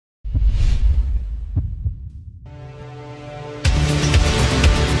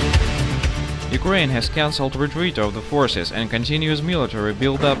Ukraine has cancelled retreat of the forces and continues military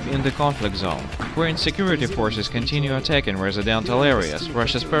build-up in the conflict zone. Ukraine's security forces continue attacking residential areas,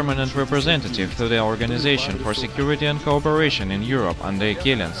 Russia's permanent representative to the Organization for Security and Cooperation in Europe, Andrei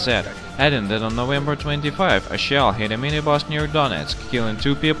Kelin, said, adding that on November 25 a shell hit a minibus near Donetsk, killing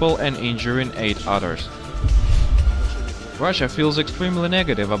 2 people and injuring 8 others. Russia feels extremely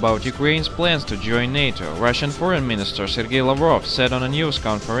negative about Ukraine's plans to join NATO, Russian Foreign Minister Sergei Lavrov said on a news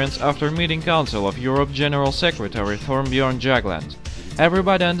conference after meeting Council of Europe General Secretary Thorbjørn Jagland.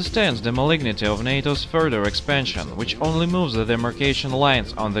 Everybody understands the malignity of NATO's further expansion, which only moves the demarcation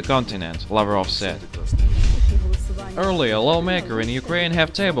lines on the continent, Lavrov said. Earlier, lawmakers in Ukraine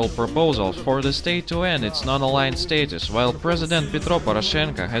have tabled proposals for the state to end its non-aligned status, while President Petro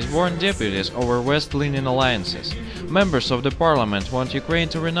Poroshenko has warned deputies over West-leaning alliances. Members of the parliament want Ukraine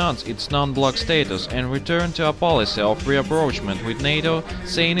to renounce its non-bloc status and return to a policy of reapproachment with NATO,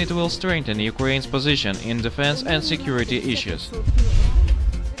 saying it will strengthen Ukraine's position in defense and security issues.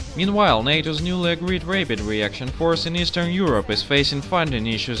 Meanwhile, NATO's newly agreed rapid reaction force in Eastern Europe is facing funding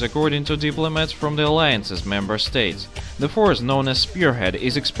issues according to diplomats from the alliance's member states. The force, known as Spearhead,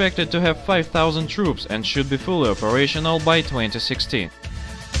 is expected to have 5,000 troops and should be fully operational by 2016.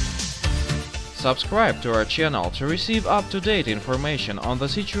 Subscribe to our channel to receive up-to-date information on the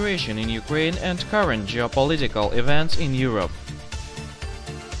situation in Ukraine and current geopolitical events in Europe.